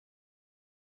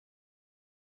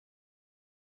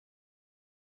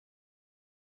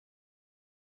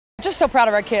Just so proud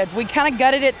of our kids. We kind of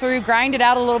gutted it through, grinded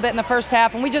out a little bit in the first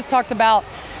half, and we just talked about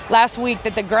last week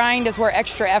that the grind is where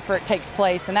extra effort takes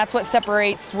place, and that's what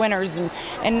separates winners.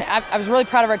 And I was really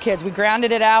proud of our kids. We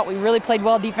grounded it out. We really played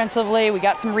well defensively. We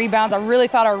got some rebounds. I really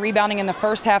thought our rebounding in the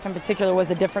first half in particular was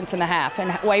the difference in the half,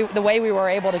 and the way we were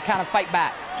able to kind of fight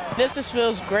back. This just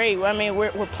feels great. I mean,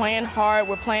 we're playing hard,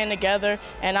 we're playing together,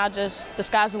 and the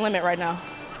sky's the limit right now.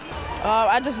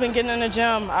 I just been getting in the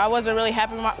gym. I wasn't really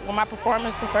happy with my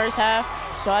performance the first half,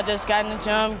 so I just got in the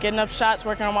gym, getting up shots,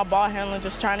 working on my ball handling,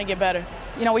 just trying to get better.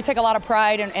 You know, we take a lot of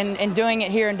pride in doing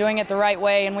it here and doing it the right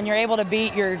way. And when you're able to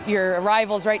beat your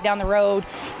rivals right down the road,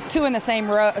 two in the same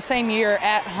year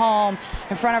at home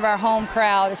in front of our home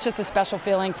crowd, it's just a special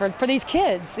feeling for these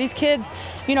kids. These kids,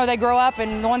 you know, they grow up,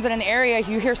 and the ones in an area,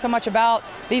 you hear so much about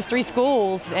these three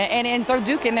schools, and throw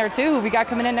Duke in there too. We got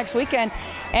coming in next weekend,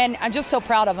 and I'm just so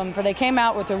proud of them, for they came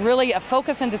out with a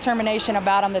focus and determination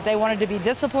about them, that they wanted to be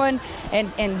disciplined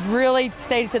and really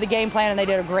stayed to the game plan, and they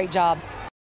did a great job.